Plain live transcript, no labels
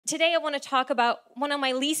today I want to talk about one of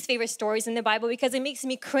my least favorite stories in the Bible because it makes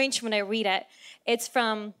me cringe when I read it. It's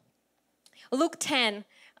from Luke 10,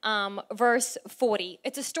 verse 40.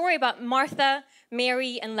 It's a story about Martha,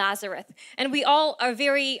 Mary, and Lazarus. And we all are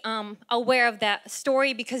very aware of that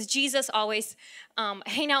story because Jesus always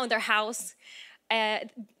hang out in their house.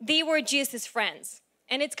 They were Jesus' friends.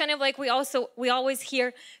 And it's kind of like we always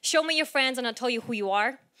hear, show me your friends and I'll tell you who you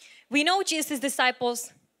are. We know Jesus'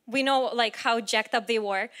 disciples. We know like how jacked up they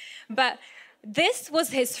were. But this was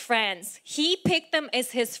his friends. He picked them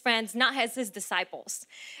as his friends, not as his disciples.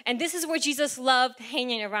 And this is where Jesus loved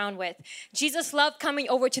hanging around with. Jesus loved coming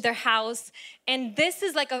over to their house. And this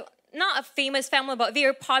is like not a famous family, but a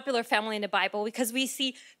very popular family in the Bible because we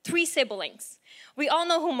see 3 siblings. We all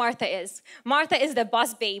know who Martha is. Martha is the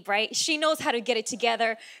boss babe, right? She knows how to get it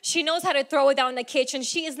together. She knows how to throw it down in the kitchen.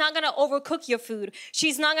 She is not going to overcook your food.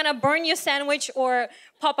 She's not going to burn your sandwich or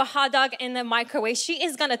pop a hot dog in the microwave. She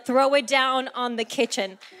is going to throw it down on the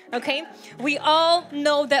kitchen, okay? We all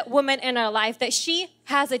know that woman in our life, that she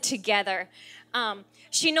has it together.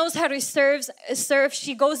 She knows how to serve.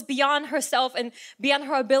 She goes beyond herself and beyond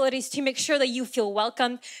her abilities to make sure that you feel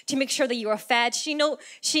welcomed, to make sure that you are fed. She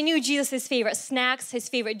knew Jesus' favorite snacks, his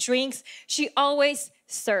favorite drinks. She always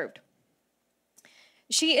served.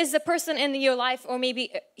 She is the person in your life, or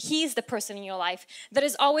maybe he's the person in your life that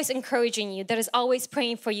is always encouraging you, that is always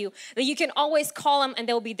praying for you, that you can always call them and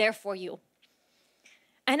they'll be there for you.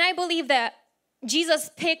 And I believe that Jesus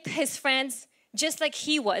picked his friends just like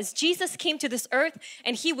he was. Jesus came to this earth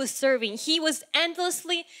and he was serving. He was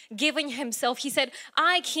endlessly giving himself. He said,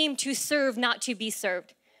 I came to serve, not to be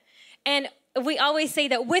served. And we always say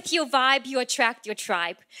that with your vibe, you attract your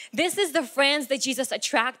tribe. This is the friends that Jesus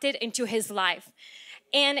attracted into his life.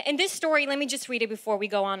 And in this story, let me just read it before we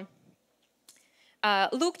go on.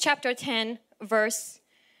 Luke chapter 10, verse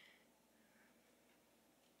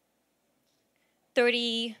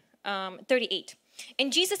 38.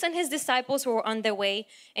 And Jesus and his disciples were on their way,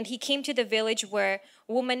 and he came to the village where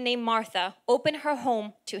a woman named Martha opened her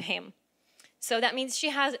home to him. So that means she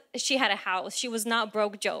had a house. She was not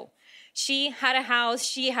broke Joe. She had a house.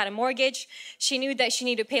 She had a mortgage. She knew that she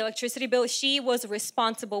needed to pay electricity bill. She was a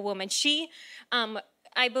responsible woman.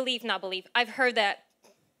 I've heard that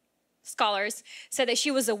scholars said that she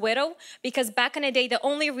was a widow because back in the day, the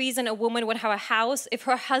only reason a woman would have a house if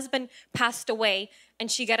her husband passed away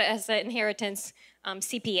and she got it as an inheritance,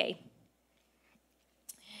 CPA.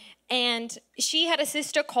 And she had a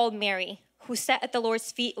sister called Mary who sat at the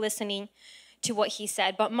Lord's feet listening to what he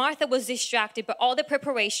said. But Martha was distracted by all the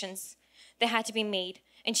preparations that had to be made.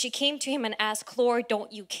 And she came to him and asked, Lord,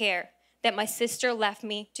 don't you care that my sister left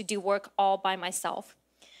me to do work all by myself?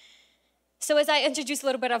 So as I introduce a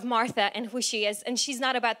little bit of Martha and who she is, and she's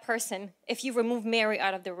not a bad person if you remove Mary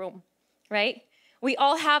out of the room, right? We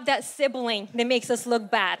all have that sibling that makes us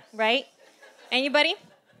look bad, right? Anybody?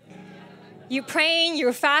 You're praying,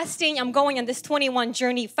 you're fasting. I'm going on this 21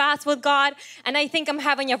 journey fast with God, and I think I'm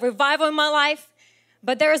having a revival in my life.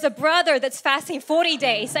 But there is a brother that's fasting 40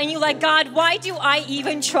 days, and you're like, God, why do I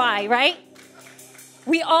even try, right?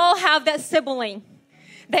 We all have that sibling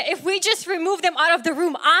that if we just remove them out of the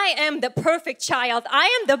room, I am the perfect child. I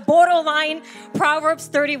am the borderline Proverbs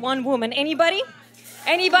 31 woman. Anybody?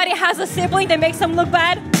 Anybody has a sibling that makes them look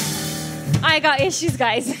bad? I got issues,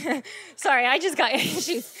 guys. Sorry, I just got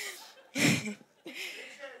issues.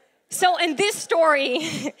 So in this story,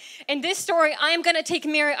 I'm going to take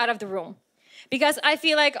Mary out of the room because I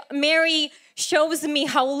feel like Mary shows me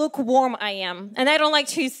how lukewarm I am. And I don't like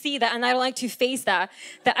to see that, and I don't like to face that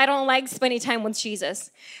I don't like spending time with Jesus.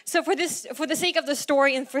 So for the sake of the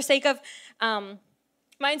story and for sake of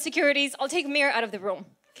my insecurities, I'll take Mary out of the room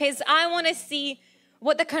because I want to see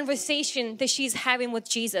what the conversation that she's having with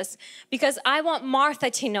Jesus. Because I want Martha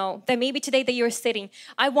to know that maybe today that you're sitting,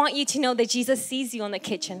 I want you to know that Jesus sees you in the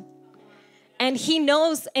kitchen. And he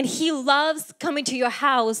knows and he loves coming to your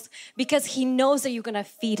house because he knows that you're going to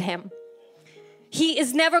feed him. He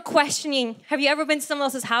is never questioning. Have you ever been to someone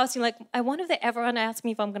else's house? You're like, I wonder if they ever want to ask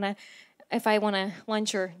me if I want to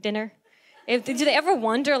lunch or dinner. Do they ever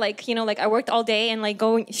wonder, like I worked all day and like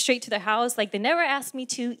going straight to their house, like they never asked me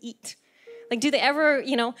to eat. Like, do they ever,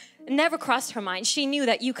 never crossed her mind. She knew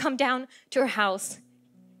that you come down to her house,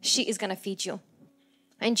 she is going to feed you.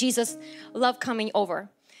 And Jesus loved coming over.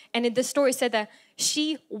 And in the story said that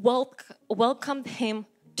she welcomed him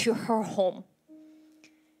to her home.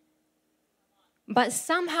 But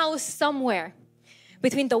somehow, somewhere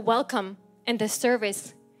between the welcome and the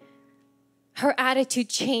service, her attitude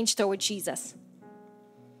changed toward Jesus.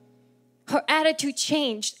 Her attitude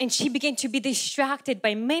changed and she began to be distracted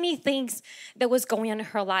by many things that was going on in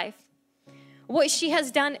her life. what she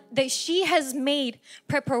has done, that she has made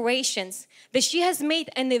preparations, that she has made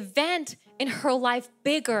an event in her life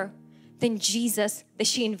bigger than Jesus that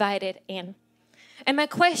she invited in. And my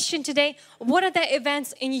question today, what are the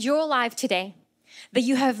events in your life today that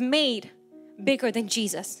you have made bigger than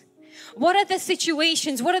Jesus? What are the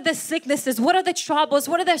situations, what are the sicknesses, what are the troubles,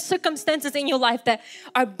 what are the circumstances in your life that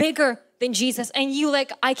are bigger than Jesus and you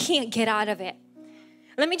like, I can't get out of it?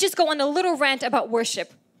 Let me just go on a little rant about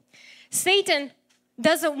worship. Satan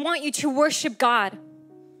doesn't want you to worship God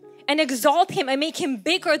and exalt Him and make Him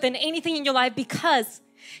bigger than anything in your life because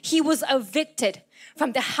he was evicted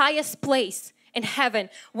from the highest place in heaven,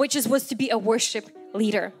 which was to be a worship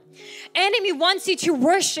leader. Enemy wants you to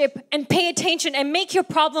worship and pay attention and make your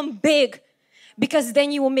problem big because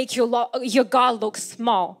then you will make your God look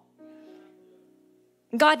small.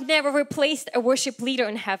 God never replaced a worship leader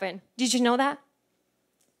in heaven. Did you know that?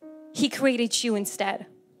 He created you instead.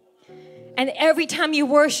 And every time you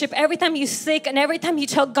worship, every time you sing, and every time you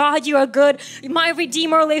tell God you are good, my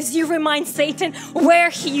Redeemer lives, you remind Satan where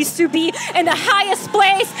he used to be in the highest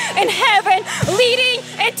place in heaven, leading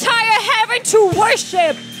entire heaven to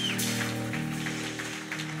worship.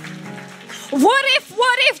 What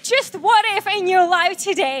if in your life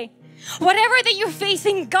today, whatever that you're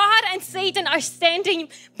facing, God and Satan are standing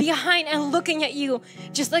behind and looking at you,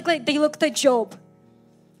 just like they looked at Job.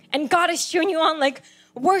 And God is cheering you on like,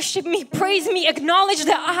 worship me, praise me, acknowledge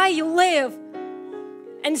that I live.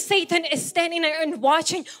 And Satan is standing there and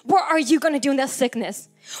watching. What are you going to do in that sickness?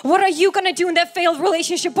 What are you going to do in that failed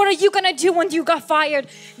relationship? What are you going to do when you got fired?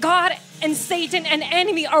 God and Satan and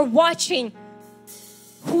enemy are watching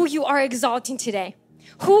who you are exalting today.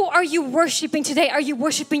 Who are you worshiping today? Are you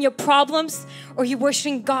worshiping your problems or are you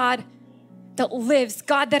worshiping God that lives,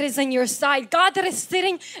 God that is on your side, God that is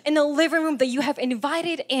sitting in the living room that you have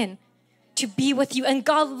invited in to be with you, and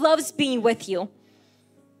God loves being with you?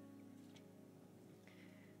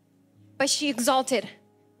 But she exalted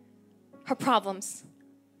her problems.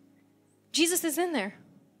 Jesus is in there.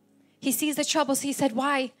 He sees the troubles. He said,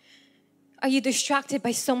 why are you distracted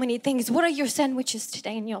by so many things? What are your sandwiches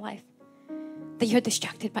today in your life that you're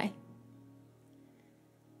distracted by?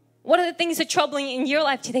 What are the things that are troubling in your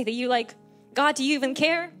life today that you're like, God, do you even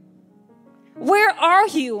care? Where are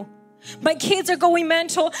you? My kids are going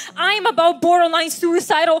mental. I'm about borderline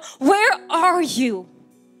suicidal. Where are you?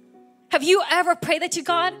 Have you ever prayed that to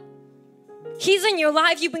God? He's in your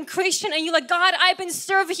life. You've been Christian and you're like, God, I've been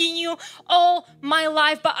serving you all my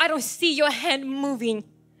life, but I don't see your hand moving.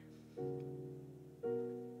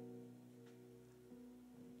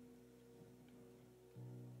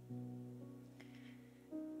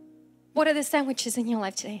 What are the sandwiches in your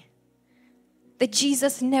life today that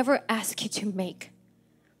Jesus never asked you to make?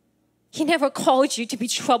 He never called you to be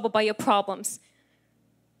troubled by your problems,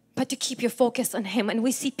 but to keep your focus on Him. And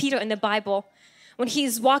we see Peter in the Bible, when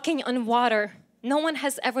he's walking on water. No one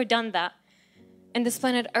has ever done that in this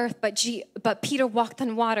planet Earth, but Peter walked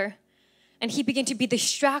on water. And he began to be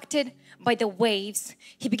distracted by the waves.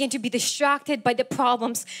 He began to be distracted by the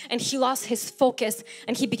problems, and he lost his focus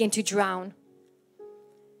and he began to drown.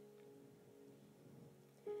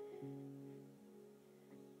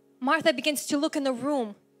 Martha begins to look in the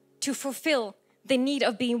room to fulfill the need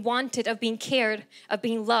of being wanted, of being cared, of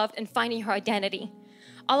being loved, and finding her identity.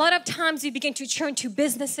 A lot of times we begin to turn to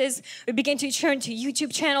businesses, we begin to turn to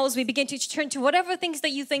YouTube channels, we begin to turn to whatever things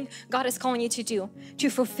that you think God is calling you to do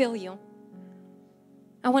to fulfill you.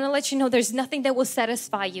 I want to let you know there's nothing that will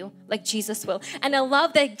satisfy you like Jesus will. And I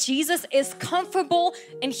love that Jesus is comfortable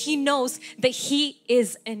and He knows that He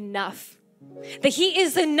is enough. That He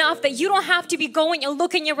is enough, that you don't have to be going and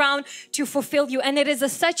looking around to fulfill you. And it is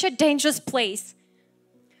such a dangerous place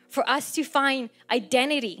for us to find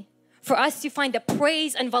identity, for us to find the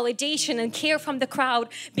praise and validation and care from the crowd,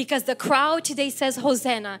 because the crowd today says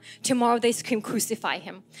Hosanna, tomorrow they scream crucify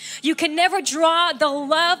Him. You can never draw the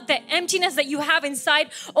love, the emptiness that you have inside.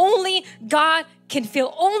 Only God can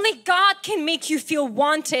fill. Only God can make you feel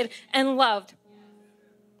wanted and loved.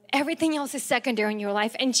 Everything else is secondary in your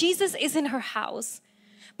life. And Jesus is in her house,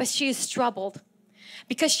 but she is troubled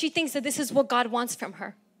because she thinks that this is what God wants from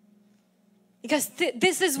her. Because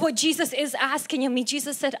this is what Jesus is asking of me.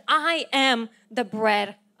 Jesus said, I am the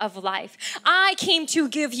bread of life. I came to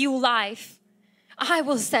give you life. I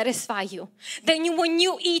will satisfy you. Then when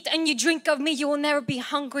you eat and you drink of me, you will never be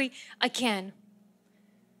hungry again.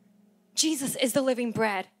 Jesus is the living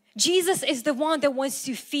bread. Jesus is the one that wants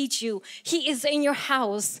to feed you. He is in your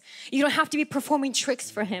house. You don't have to be performing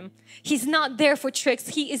tricks for Him. He's not there for tricks.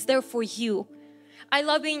 He is there for you. I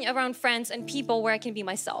love being around friends and people where I can be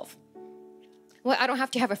myself. where I don't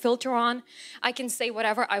have to have a filter on. I can say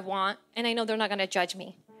whatever I want, and I know they're not going to judge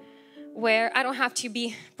me. Where I don't have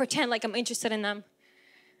to pretend like I'm interested in them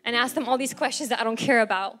and ask them all these questions that I don't care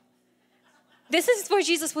about. This is where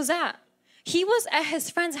Jesus was at. He was at his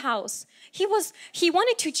friend's house. He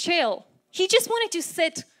wanted to chill. He just wanted to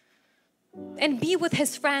sit and be with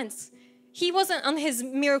his friends. He wasn't on his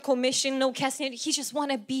miracle mission, no casting. He just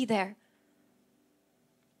wanted to be there.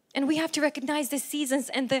 And we have to recognize the seasons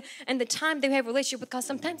and the time that we have a relationship with God.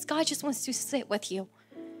 Sometimes God just wants to sit with you.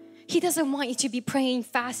 He doesn't want you to be praying,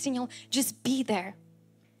 fasting, just be there.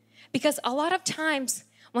 Because a lot of times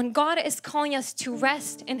when God is calling us to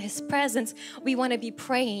rest in his presence, we want to be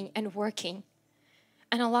praying and working.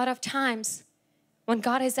 And a lot of times when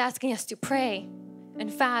God is asking us to pray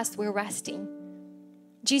and fast, we're resting.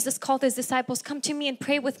 Jesus called his disciples, come to me and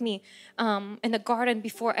pray with me in the garden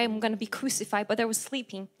before I'm going to be crucified, but they were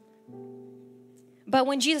sleeping. But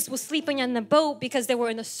when Jesus was sleeping in the boat because they were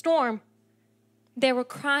in a storm, they were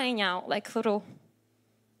crying out like little,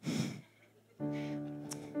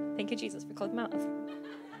 thank you, Jesus, for closed mouth.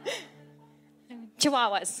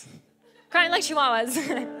 Chihuahuas. Crying like chihuahuas.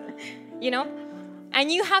 And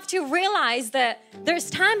you have to realize that there's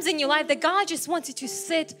times in your life that God just wants you to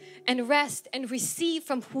sit and rest and receive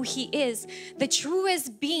from who he is. The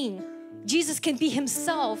truest being. Jesus can be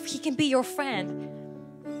himself. He can be your friend.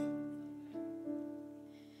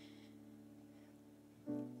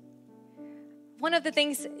 One of the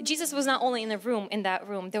things, Jesus was not only in that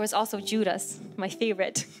room, there was also Judas, my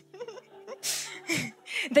favorite.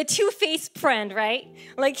 The two-faced friend, right?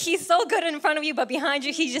 Like he's so good in front of you, but behind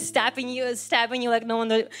you, he's just stabbing you like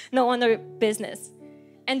no other business.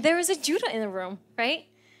 And there is a Judah in the room, right?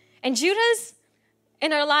 And Judas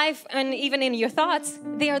in our life and even in your thoughts,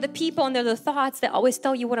 they are the people and they're the thoughts that always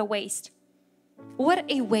tell you what a waste. What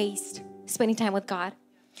a waste spending time with God.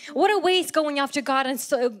 What a waste going after God and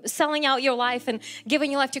selling out your life and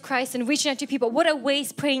giving your life to Christ and reaching out to people. What a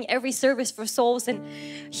waste praying every service for souls and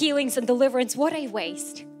healings and deliverance. What a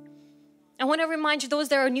waste. I want to remind you, those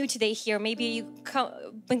that are new today here, maybe you've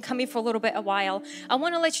been coming for a while. I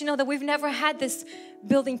want to let you know that we've never had this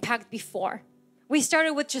building packed before. We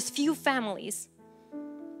started with just few families.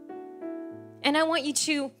 And I want you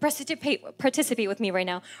to participate with me right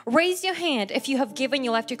now. Raise your hand if you have given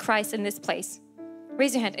your life to Christ in this place.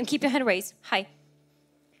 Raise your hand and keep your hand raised. Hi.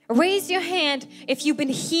 Raise your hand if you've been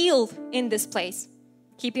healed in this place.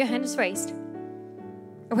 Keep your hands raised.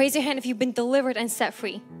 Raise your hand if you've been delivered and set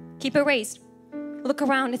free. Keep it raised. Look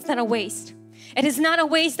around. It's not a waste. It is not a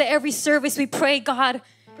waste that every service we pray, God,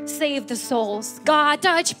 save the souls. God,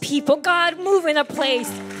 touch people. God, move in a place.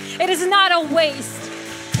 It is not a waste.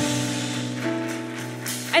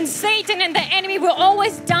 And Satan and the enemy will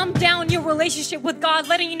always dumb down your relationship with God,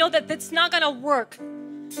 letting you know that it's not going to work.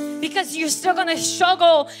 Because you're still going to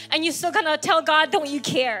struggle and you're still going to tell God, don't you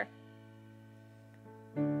care?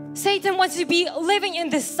 Satan wants you to be living in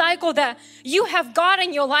this cycle that you have God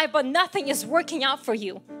in your life, but nothing is working out for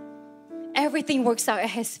you. Everything works out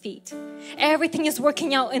at his feet. Everything is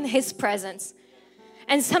working out in his presence.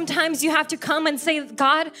 And sometimes you have to come and say,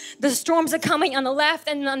 God, the storms are coming on the left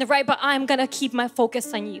and on the right, but I'm going to keep my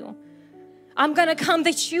focus on you. I'm going to come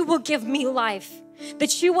that you will give me life,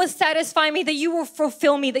 that you will satisfy me, that you will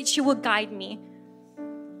fulfill me, that you will guide me.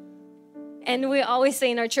 And we always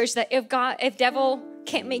say in our church that if devil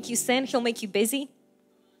can't make you sin, he'll make you busy.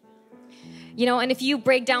 And if you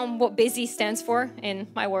break down what busy stands for in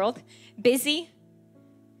my world, busy,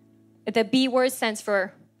 the B word stands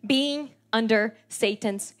for being under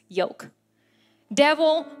Satan's yoke.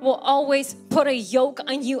 Devil will always put a yoke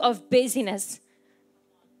on you of busyness,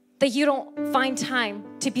 that you don't find time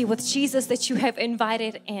to be with Jesus that you have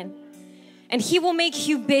invited in. And he will make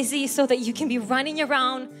you busy so that you can be running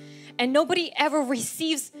around and nobody ever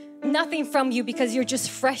receives nothing from you because you're just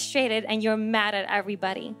frustrated and you're mad at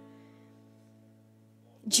everybody.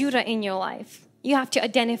 Judah in your life, you have to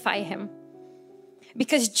identify him.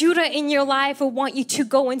 Because Judah in your life will want you to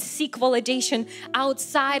go and seek validation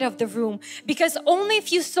outside of the room. Because only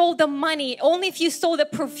if you sold the money, only if you sold the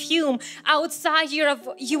perfume outside,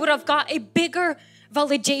 you would have got a bigger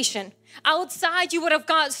validation. Outside, you would have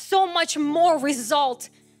got so much more result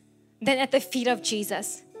than at the feet of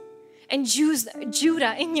Jesus. And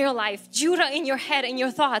Judah in your life, Judah in your head and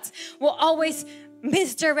your thoughts will always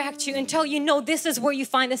misdirect you and tell you, no, this is where you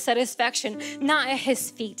find the satisfaction, not at his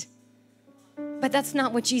feet. But that's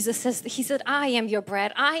not what Jesus says. He said, I am your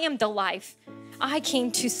bread. I am the life. I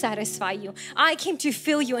came to satisfy you. I came to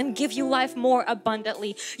fill you and give you life more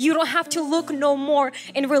abundantly. You don't have to look no more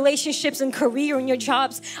in relationships and career and your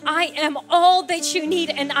jobs. I am all that you need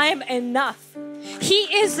and I am enough. He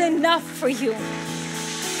is enough for you.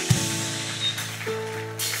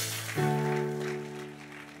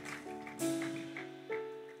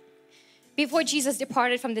 Before Jesus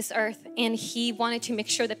departed from this earth, and he wanted to make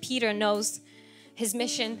sure that Peter knows his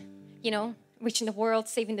mission, reaching the world,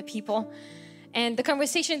 saving the people. And the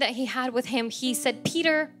conversation that he had with him, he said,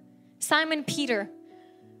 Peter, Simon Peter,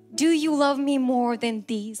 do you love me more than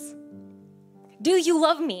these? Do you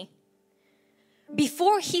love me?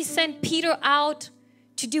 Before he sent Peter out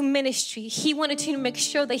to do ministry, he wanted to make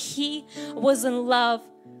sure that he was in love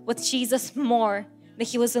with Jesus more than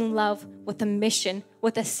he was in love with the mission,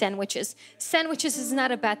 with the sandwiches. Sandwiches is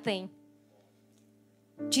not a bad thing.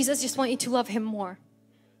 Jesus just wants you to love him more.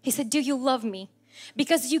 He said, do you love me?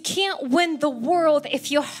 Because you can't win the world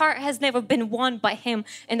if your heart has never been won by him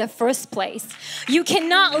in the first place. You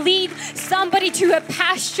cannot lead somebody to a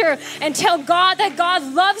pasture and tell God that God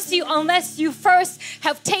loves you unless you first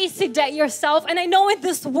have tasted that yourself. And I know in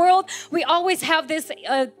this world, we always have this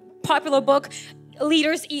popular book,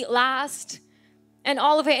 Leaders Eat Last. And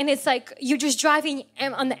all of it, and it's like you're just driving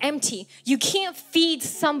on the empty. You can't feed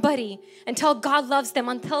somebody until God loves them,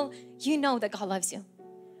 until you know that God loves you.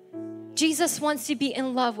 Jesus wants to be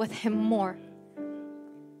in love with him more.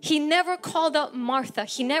 He never called out Martha.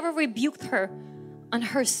 He never rebuked her on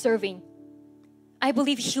her serving. I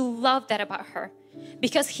believe he loved that about her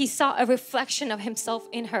because he saw a reflection of himself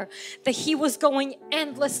in her, that he was going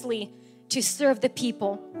endlessly to serve the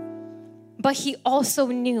people. But he also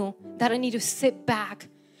knew that I need to sit back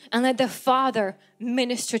and let the Father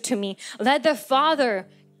minister to me. Let the Father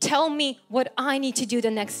tell me what I need to do the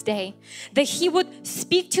next day. That he would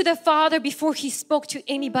speak to the Father before he spoke to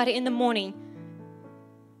anybody in the morning.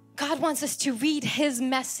 God wants us to read his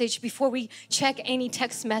message before we check any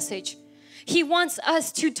text message. He wants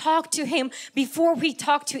us to talk to him before we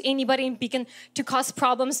talk to anybody and begin to cause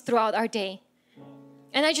problems throughout our day.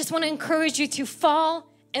 And I just want to encourage you to fall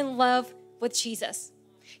in love with Jesus.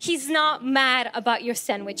 He's not mad about your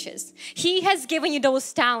sandwiches. He has given you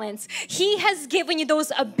those talents. He has given you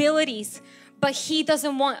those abilities, but he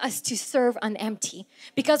doesn't want us to serve on empty.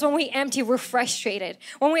 Because when we're empty, we're frustrated.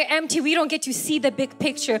 When we're empty, we don't get to see the big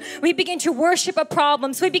picture. We begin to worship our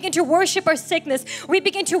problems. We begin to worship our sickness. We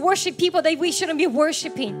begin to worship people that we shouldn't be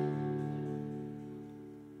worshiping.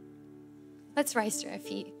 Let's rise to our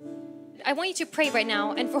feet. I want you to pray right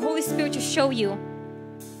now and for Holy Spirit to show you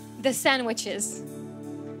the sandwiches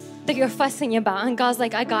that you're fussing about. And God's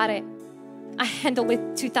like, I got it. I handled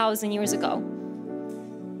it 2,000 years ago.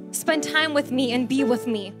 Spend time with me and be with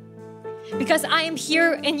me. Because I am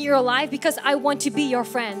here in your life because I want to be your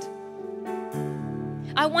friend.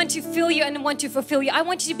 I want to fill you and want to fulfill you. I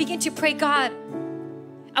want you to begin to pray, God,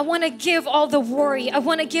 I want to give all the worry. I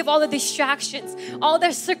want to give all the distractions, all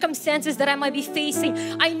the circumstances that I might be facing.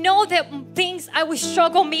 I know that things I will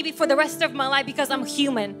struggle maybe for the rest of my life because I'm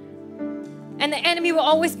human. And the enemy will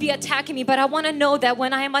always be attacking me. But I want to know that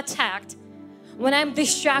when I am attacked, when I'm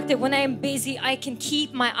distracted, when I am busy, I can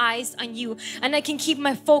keep my eyes on you. And I can keep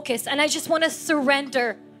my focus. And I just want to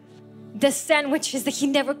surrender the sandwiches that he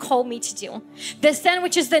never called me to do. The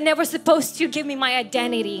sandwiches that never supposed to give me my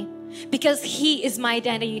identity. Because he is my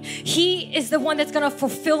identity. He is the one that's going to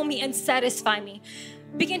fulfill me and satisfy me.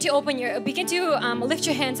 Begin to lift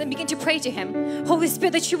your hands and begin to pray to him. Holy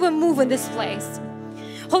Spirit, that you will move in this place.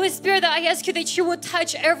 Holy Spirit, that I ask you that you will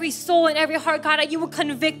touch every soul and every heart, God, that you will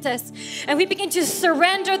convict us. And we begin to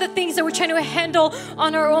surrender the things that we're trying to handle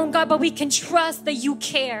on our own, God, but we can trust that you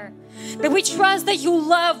care. That we trust that you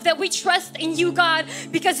love, that we trust in you, God,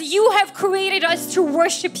 because you have created us to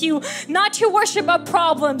worship you, not to worship our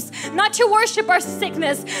problems, not to worship our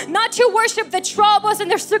sickness, not to worship the troubles and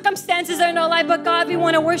the circumstances in our life, but God, we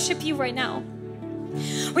want to worship you right now.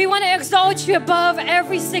 We want to exalt you above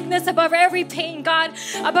every sickness, above every pain, God,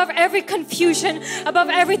 above every confusion, above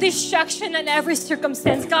every distraction and every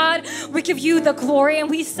circumstance. God, we give you the glory and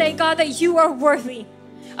we say, God, that you are worthy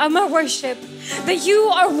of my worship, that you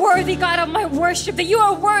are worthy, God, of my worship, that you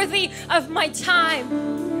are worthy of my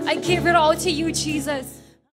time. I give it all to you, Jesus.